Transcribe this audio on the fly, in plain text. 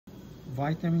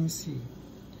Vitamin C.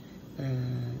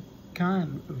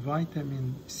 Can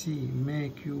vitamin C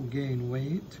make you gain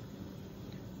weight?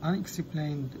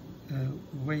 Unexplained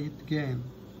weight gain.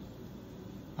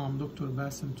 I'm Dr.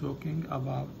 Bassem talking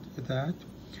about that.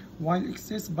 While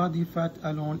excess body fat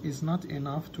alone is not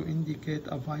enough to indicate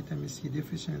a vitamin C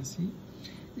deficiency,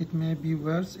 it may be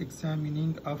worth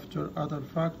examining after other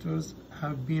factors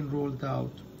have been ruled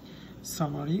out.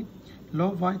 Summary: low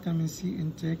vitamin C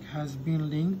intake has been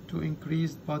linked to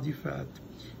increased body fat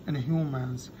in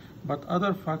humans, but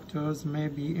other factors may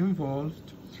be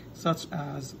involved, such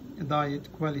as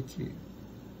diet quality.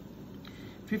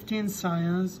 15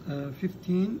 signs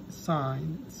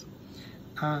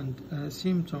and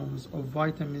symptoms of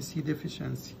vitamin C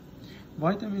deficiency.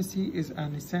 Vitamin C is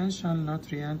an essential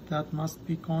nutrient that must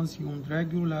be consumed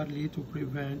regularly to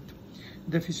prevent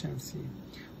deficiency.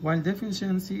 While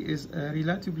deficiency is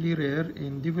relatively rare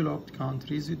in developed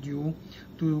countries due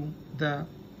to the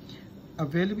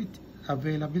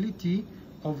availability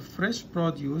of fresh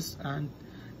produce and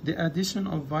the addition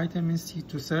of vitamin C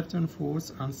to certain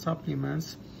foods and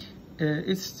supplements,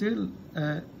 it still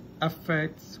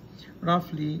affects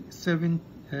roughly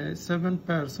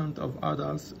 7% of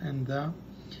adults in the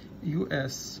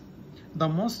US. The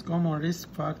most common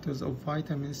risk factors of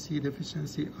vitamin C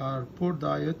deficiency are poor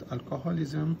diet,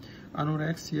 alcoholism,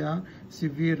 anorexia,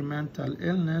 severe mental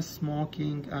illness,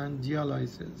 smoking, and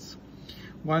dialysis.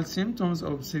 While symptoms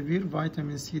of severe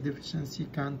vitamin C deficiency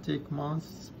can take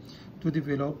months to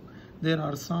develop, there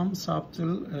are some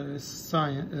subtle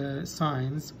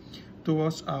signs to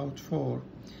watch out for.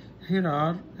 Here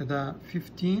are the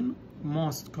 15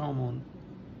 most common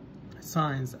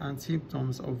signs and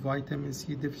symptoms of vitamin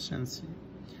C deficiency.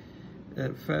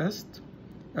 First,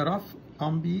 rough,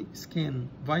 bumpy skin.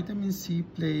 Vitamin C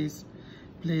plays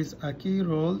a key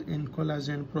role in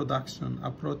collagen production,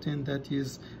 a protein that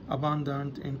is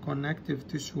abundant in connective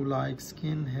tissue like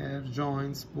skin, hair,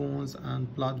 joints, bones,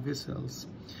 and blood vessels.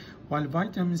 While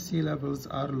vitamin C levels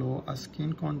are low, a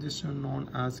skin condition known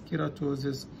as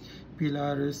keratosis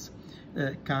pilaris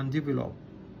can develop.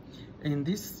 In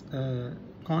this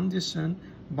condition,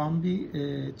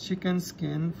 bumpy chicken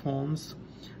skin forms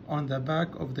on the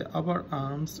back of the upper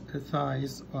arms,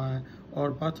 thighs,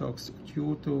 or buttocks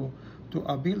due to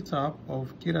a buildup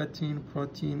of keratin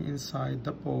protein inside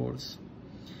the pores.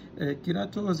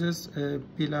 Keratosis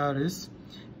pilaris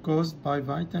caused by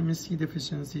vitamin C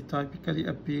deficiency typically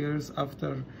appears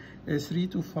after 3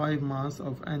 to 5 months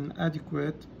of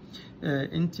inadequate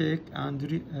intake and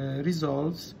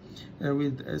resolves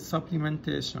with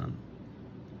supplementation.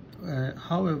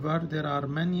 However, there are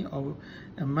many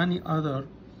other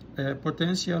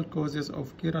potential causes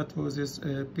of keratosis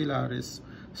pilaris,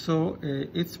 so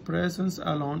its presence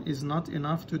alone is not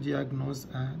enough to diagnose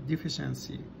a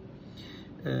deficiency.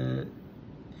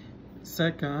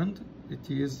 Second, it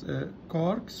is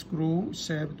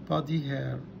corkscrew-shaped body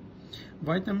hair.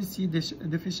 Vitamin C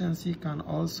deficiency can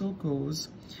also cause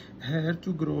hair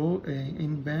to grow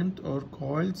in bent or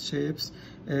coiled shapes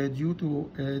due to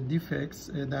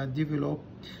defects that develop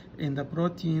in the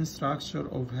protein structure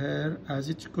of hair as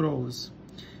it grows.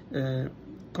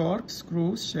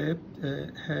 Corkscrew-shaped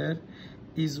hair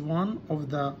is one of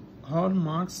the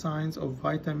hallmark signs of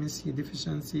vitamin C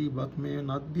deficiency, but may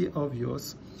not be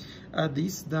obvious, as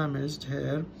these damaged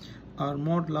hair are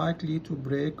more likely to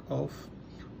break off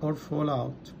or fall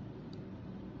out.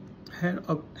 Hair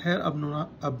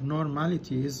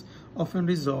abnormalities often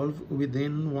resolve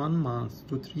within 1 month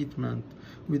to treatment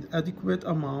with adequate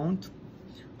amount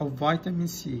of vitamin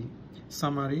C.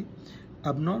 Summary: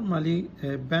 abnormally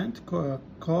bent,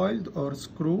 coiled, or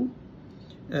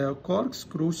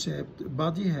corkscrew-shaped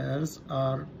body hairs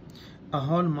are a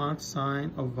hallmark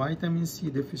sign of vitamin C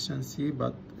deficiency,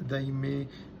 but they may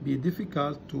be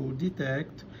difficult to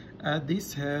detect as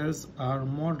these hairs are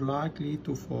more likely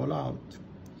to fall out.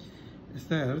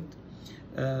 Third,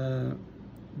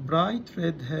 bright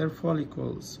red hair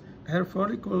follicles. Hair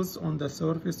follicles on the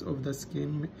surface of the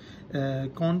skin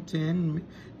contain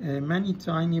many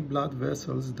tiny blood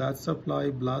vessels that supply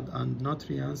blood and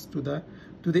nutrients to the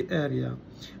area.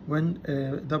 When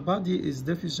the body is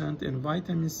deficient in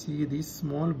vitamin C, these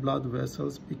small blood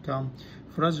vessels become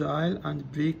fragile and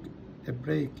break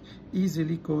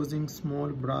easily, causing small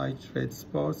bright red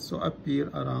spots to appear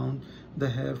around the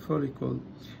hair follicle.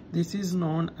 This is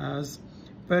known as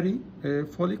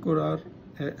perifollicular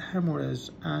hemorrhage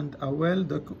and a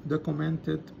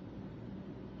well-documented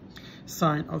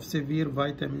sign of severe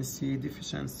vitamin C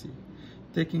deficiency.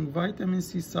 Taking vitamin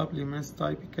C supplements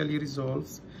typically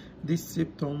resolves this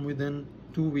symptom within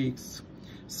 2 weeks.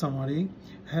 Summary: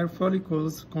 hair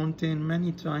follicles contain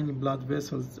many tiny blood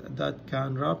vessels that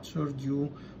can rupture due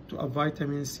to a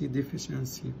vitamin C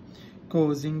deficiency,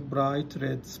 causing bright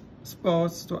red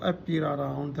spots to appear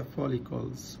around the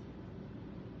follicles.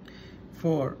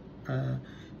 4.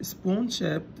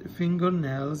 Spoon-shaped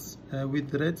fingernails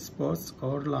with red spots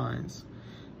or lines.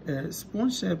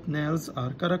 Spoon-shaped nails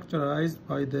are characterized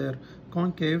by their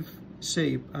concave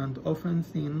shape and often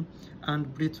thin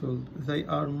and brittle. They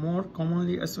are more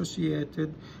commonly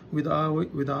associated with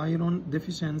iron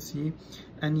deficiency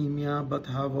anemia, but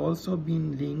have also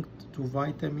been linked to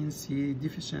vitamin C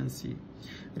deficiency.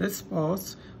 Red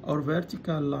spots or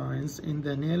vertical lines in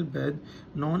the nail bed,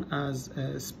 known as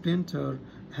splinter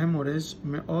hemorrhage,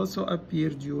 may also appear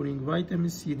during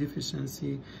vitamin C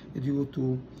deficiency due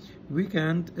to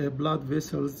weakened blood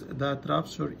vessels that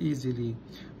rupture easily,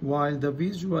 while the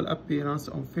visual appearance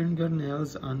of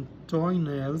fingernails and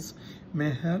toenails may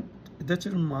help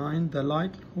determine the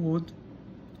likelihood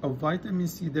of vitamin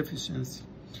C deficiency.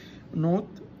 Note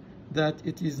that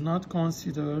it is not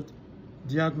considered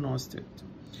diagnostic.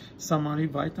 Summary: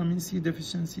 vitamin C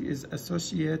deficiency is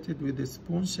associated with the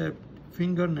spoon-shaped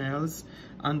fingernails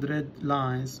and red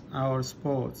lines or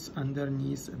spots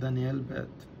underneath the nail bed.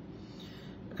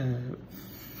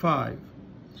 5.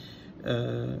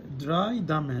 Dry,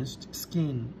 damaged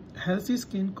skin. Healthy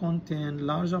skin contains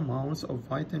large amounts of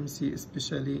vitamin C,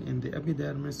 especially in the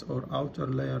epidermis or outer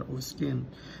layer of skin.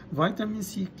 Vitamin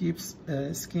C keeps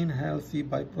skin healthy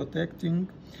by protecting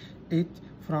it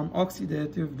from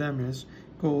oxidative damage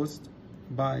caused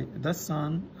by the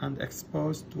sun and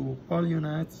exposed to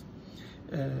pollutants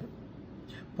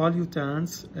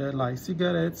like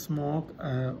cigarette smoke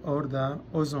or the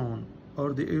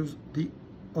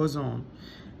ozone.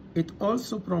 It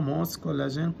also promotes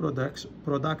collagen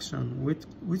production,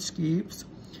 which keeps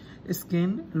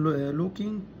skin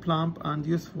looking plump and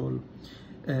youthful.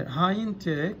 High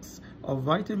intakes of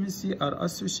vitamin C are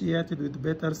associated with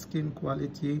better skin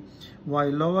quality,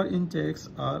 while lower intakes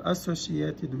are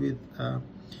associated with a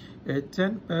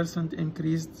 10%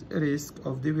 increased risk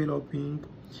of developing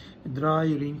dry,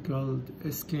 wrinkled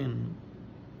skin.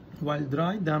 While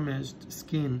dry, damaged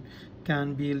skin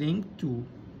can be linked to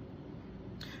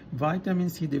vitamin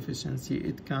C deficiency,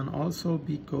 it can also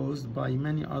be caused by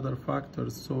many other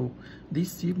factors, so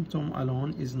this symptom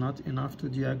alone is not enough to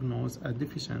diagnose a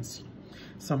deficiency.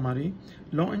 Summary: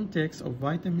 low intakes of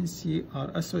vitamin C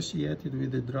are associated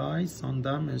with the dry,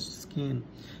 sun-damaged skin,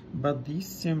 but these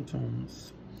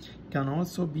symptoms can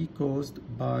also be caused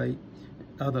by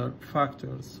other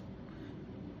factors.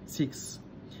 6.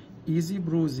 Easy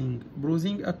bruising.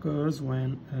 Bruising occurs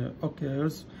when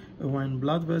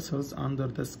blood vessels under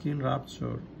the skin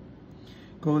rupture,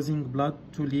 causing blood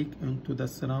to leak into the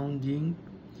surrounding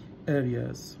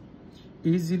areas.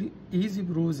 Easy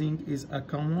bruising is a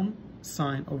common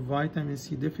sign of vitamin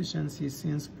C deficiency,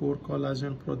 since poor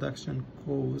collagen production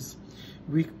causes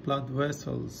weak blood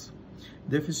vessels.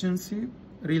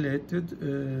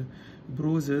 Deficiency-related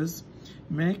bruises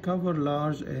may cover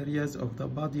large areas of the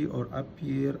body or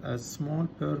appear as small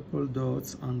purple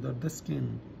dots under the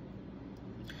skin.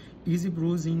 Easy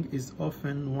bruising is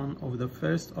often one of the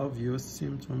first obvious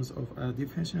symptoms of a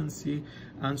deficiency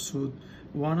and should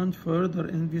warrant further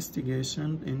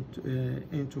investigation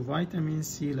into vitamin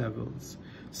C levels.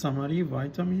 Summary: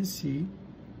 vitamin C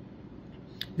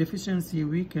deficiency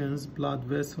weakens blood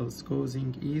vessels,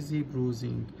 causing easy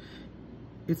bruising.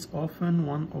 It's often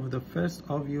one of the first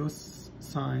obvious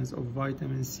signs of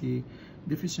vitamin C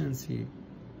deficiency.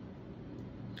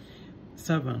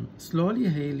 7. Slowly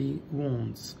healing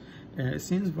wounds.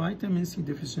 Since vitamin C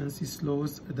deficiency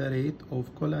slows the rate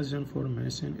of collagen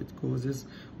formation, it causes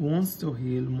wounds to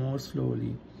heal more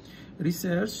slowly.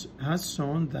 Research has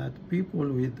shown that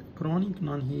people with chronic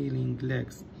non-healing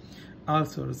leg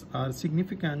ulcers are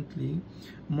significantly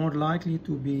more likely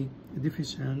to be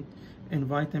deficient in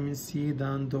vitamin C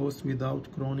than those without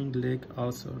chronic leg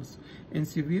ulcers. In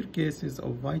severe cases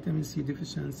of vitamin C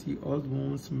deficiency, old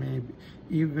wounds may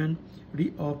even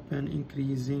reopen,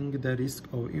 increasing the risk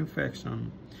of infection.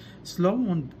 Slow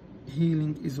wound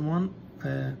healing is one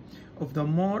of the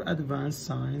more advanced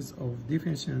signs of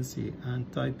deficiency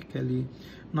and typically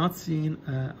not seen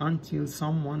until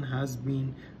someone has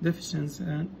been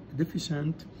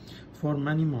deficient for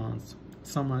many months.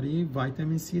 Summary: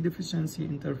 vitamin C deficiency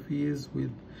interferes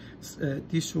with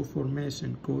tissue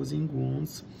formation, causing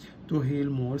wounds to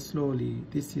heal more slowly.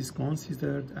 This is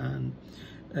considered an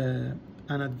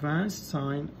advanced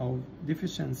sign of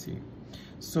deficiency,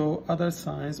 so other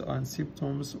signs and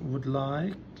symptoms would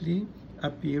likely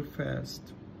appear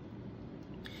first.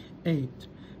 8.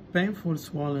 Painful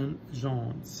swollen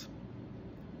joints.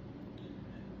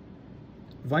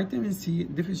 Vitamin C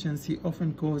deficiency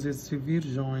often causes severe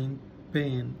joint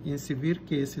pain. In severe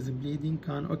cases, bleeding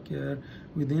can occur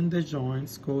within the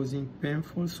joints, causing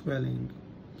painful swelling.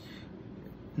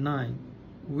 9.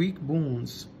 Weak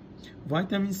bones.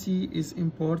 Vitamin C is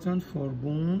important for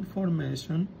bone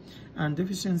formation, and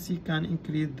deficiency can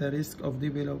increase the risk of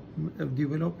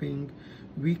developing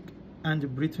weak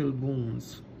and brittle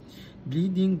bones.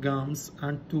 Bleeding gums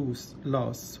and tooth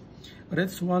loss. Red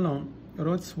swollen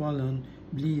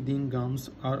bleeding gums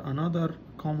are another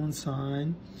common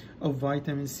sign of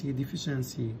vitamin C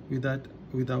deficiency.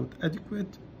 Without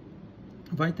adequate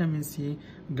vitamin C,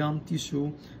 gum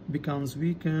tissue becomes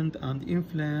weakened and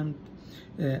inflamed,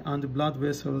 and blood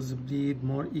vessels bleed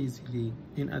more easily.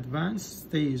 In advanced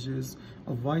stages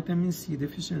of vitamin C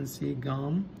deficiency,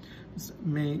 gums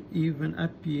may even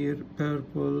appear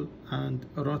purple and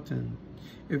rotten.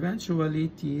 Eventually,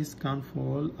 teeth can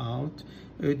fall out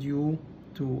due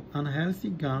to unhealthy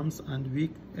gums and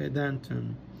weak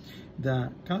dentin,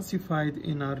 the calcified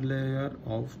inner layer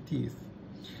of teeth.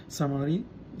 Summary: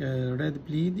 red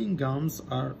bleeding gums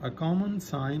are a common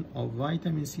sign of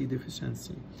vitamin C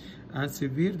deficiency, and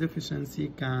severe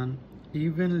deficiency can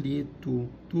even lead to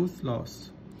tooth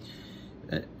loss.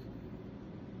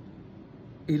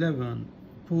 11.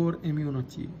 Poor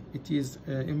immunity. It is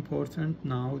important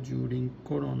now during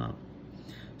corona.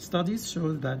 Studies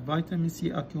show that vitamin C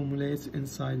accumulates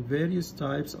inside various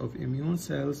types of immune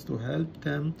cells to help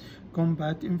them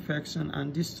combat infection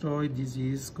and destroy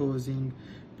disease-causing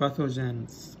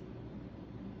pathogens.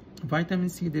 Vitamin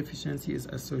C deficiency is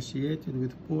associated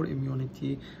with poor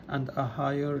immunity and a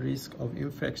higher risk of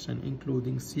infection,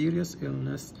 including serious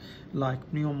illness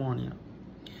like pneumonia.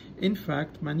 In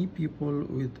fact, many people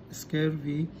with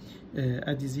scurvy,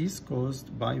 a disease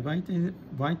caused by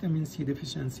vitamin C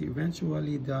deficiency,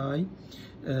 eventually die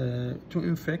to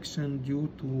infection due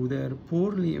to their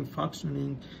poorly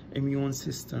functioning immune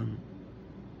system.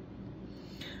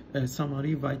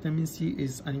 Summary: vitamin C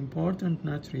is an important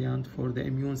nutrient for the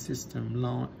immune system.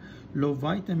 Low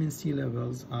vitamin C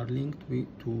levels are linked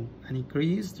to an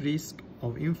increased risk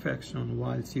of infection,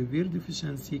 while severe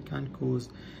deficiency can cause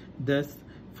death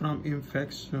from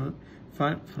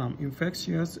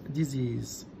infectious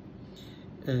disease.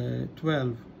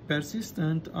 12.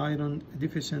 Persistent iron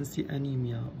deficiency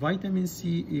anemia. Vitamin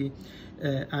C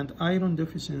and iron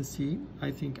deficiency,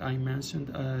 I think I mentioned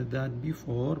that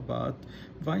before, but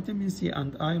vitamin C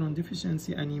and iron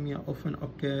deficiency anemia often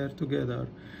occur together.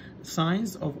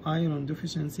 Signs of iron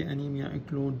deficiency anemia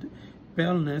include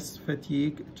paleness,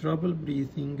 fatigue, trouble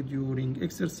breathing during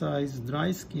exercise,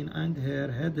 dry skin and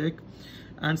hair, headache,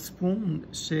 and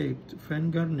spoon-shaped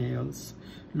fingernails.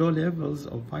 Low levels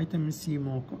of vitamin C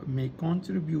may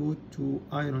contribute to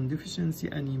iron deficiency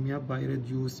anemia by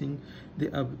reducing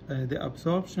the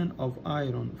absorption of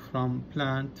iron from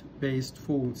plant-based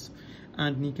foods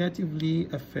and negatively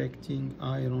affecting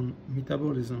iron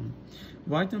metabolism.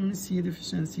 Vitamin C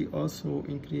deficiency also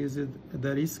increases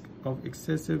the risk of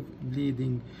excessive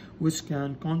bleeding, which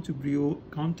can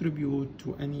contribute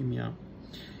to anemia.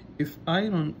 If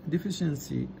iron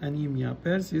deficiency anemia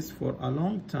persists for a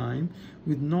long time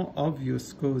with no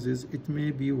obvious causes, it may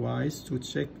be wise to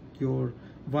check your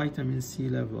vitamin C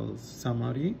levels.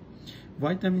 Summary: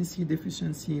 vitamin C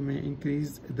deficiency may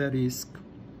increase the risk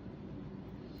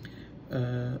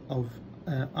of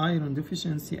iron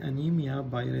deficiency anemia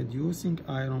by reducing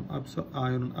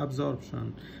iron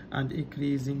absorption and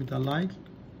increasing the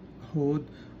likelihood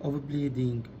of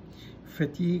bleeding,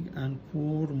 fatigue, and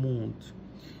poor mood.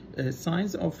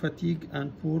 Signs of fatigue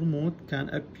and poor mood can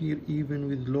appear even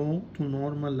with low to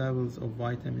normal levels of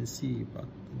vitamin C,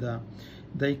 but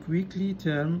they quickly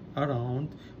turn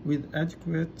around with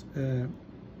adequate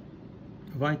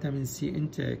vitamin C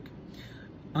intake.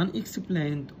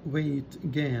 Unexplained weight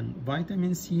gain.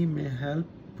 Vitamin C may help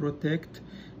protect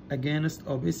against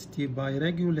obesity by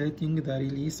regulating the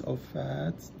release of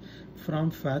fats from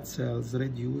fat cells,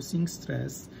 reducing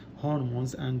stress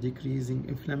hormones, and decreasing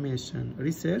inflammation.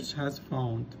 Research has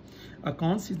found a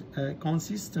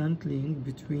consistent link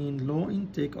between low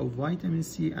intake of vitamin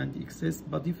C and excess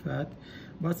body fat,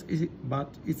 but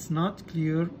it's not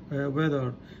clear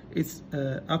whether it's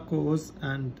a cause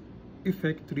and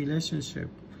effect relationship.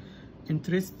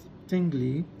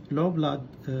 Interestingly, low blood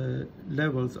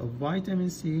levels of vitamin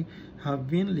C have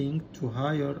been linked to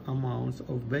higher amounts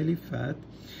of belly fat,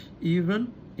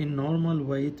 even in normal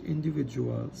weight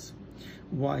individuals.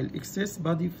 While excess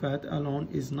body fat alone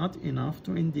is not enough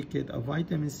to indicate a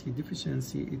vitamin C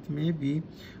deficiency, it may be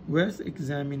worth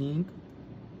examining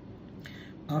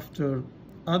after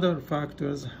other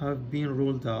factors have been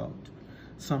ruled out.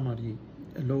 Summary: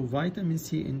 low vitamin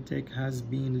C intake has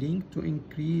been linked to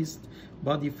increased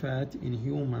body fat in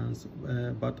humans,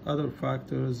 but other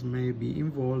factors may be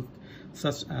involved,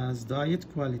 such as diet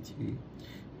quality.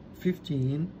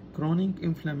 15. Chronic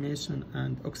inflammation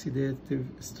and oxidative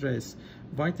stress.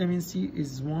 Vitamin C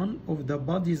is one of the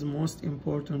body's most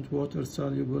important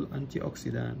water-soluble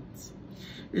antioxidants.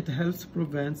 It helps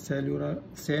prevent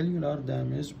cellular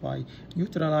damage by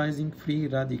neutralizing free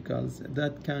radicals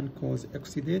that can cause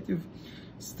oxidative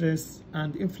stress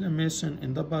and inflammation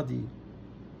in the body.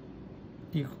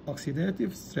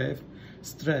 Oxidative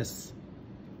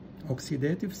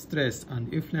stress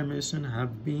and inflammation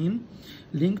have been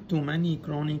linked to many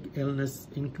chronic illnesses,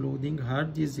 including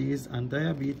heart disease and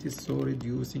diabetes, so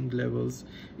reducing levels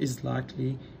is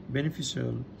likely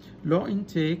beneficial. Low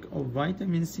intake of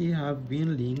vitamin C have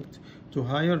been linked to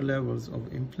higher levels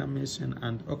of inflammation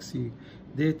and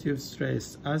oxidative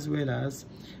stress, as well as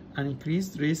an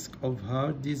increased risk of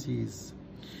heart disease.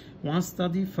 One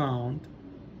study found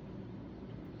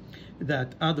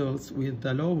that adults with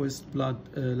the lowest blood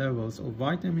levels of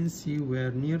vitamin C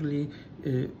were nearly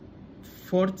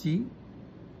 40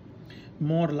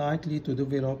 more likely to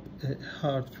develop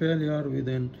heart failure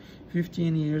within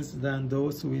 15 years than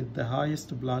those with the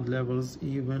highest blood levels,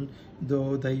 even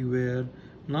though they were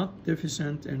not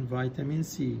deficient in vitamin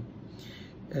C.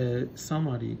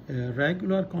 Summary: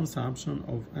 regular consumption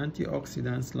of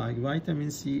antioxidants like vitamin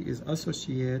C is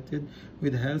associated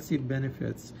with healthy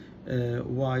benefits,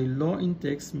 while low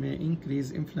intakes may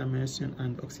increase inflammation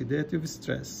and oxidative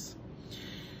stress.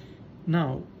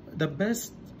 Now, the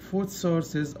best food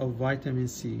sources of vitamin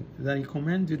C. The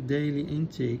recommended daily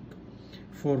intake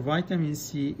for vitamin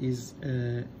C is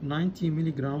 90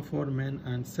 mg for men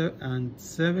and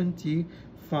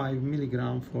 75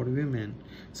 mg for women.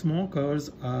 Smokers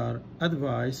are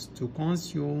advised to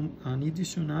consume an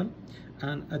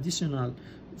additional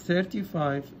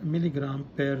 35 mg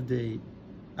per day,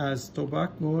 as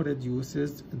tobacco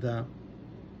reduces the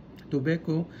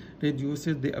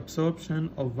absorption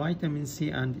of vitamin C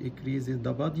and increases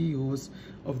the body use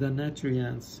of the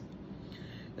nutrients.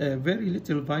 Very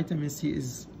little vitamin C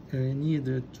is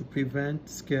needed to prevent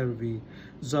scurvy.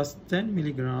 Just 10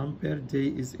 mg per day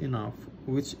is enough,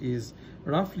 which is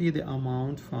roughly the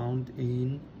amount found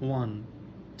in 1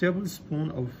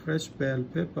 tablespoon of fresh bell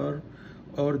pepper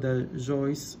or the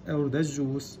juice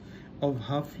of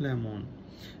half lemon.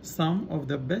 Some of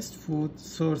the best food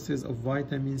sources of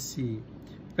vitamin C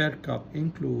per cup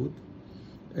include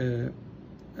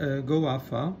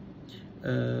guava,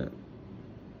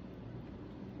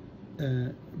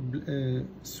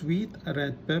 sweet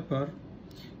red pepper,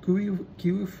 kiwi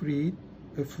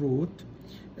fruit,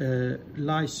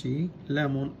 lychee,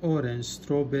 lemon, orange,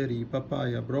 strawberry,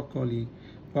 papaya, broccoli,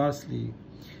 parsley.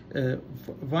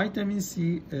 Vitamin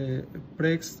C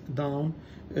breaks down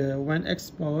when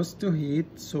exposed to heat,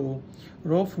 so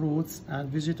raw fruits and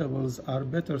vegetables are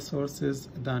better sources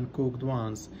than cooked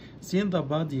ones. Since the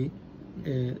body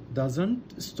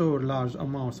doesn't store large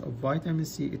amounts of vitamin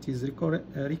C, it is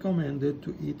recommended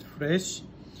to eat fresh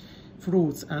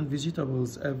fruits and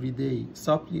vegetables every day.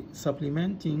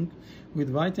 Supplementing with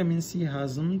vitamin C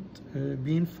hasn't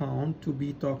been found to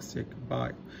be toxic,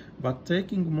 but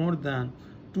taking more than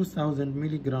 2000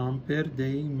 mg per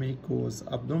day may cause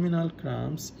abdominal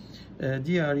cramps,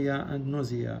 diarrhea, and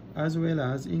nausea, as well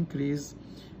as increase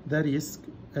the risk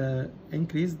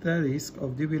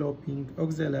of developing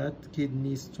oxalate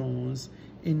kidney stones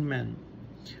in men.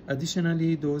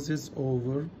 Additionally, doses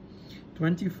over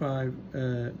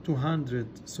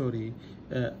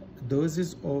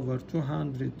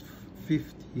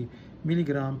 250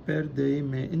 mg per day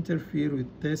may interfere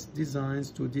with tests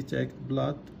designed to detect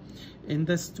blood in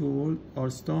the stool or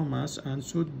stomach and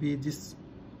should be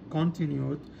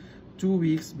discontinued 2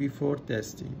 weeks before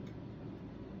testing.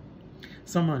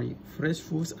 Summary: fresh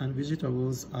foods and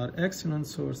vegetables are excellent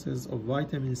sources of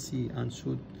vitamin C and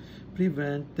should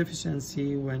prevent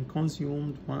deficiency when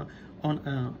consumed on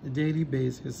a daily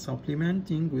basis.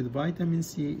 Supplementing with vitamin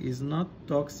C is not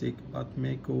toxic but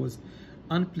may cause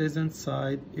unpleasant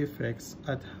side effects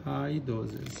at high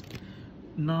doses.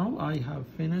 Now I have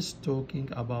finished talking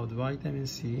about vitamin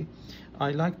C.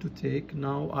 I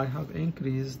have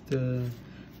increased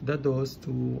the dose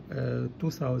to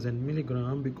 2000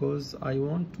 mg because I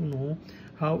want to know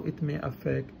how it may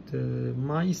affect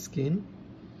my skin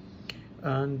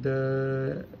and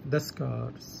the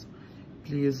scars.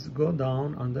 Please go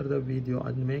down under the video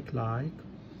and make like,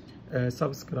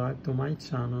 subscribe to my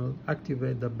channel,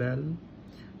 activate the bell,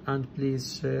 and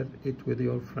please share it with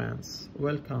your friends.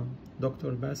 Welcome,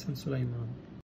 Dr. Bassem Sulaiman.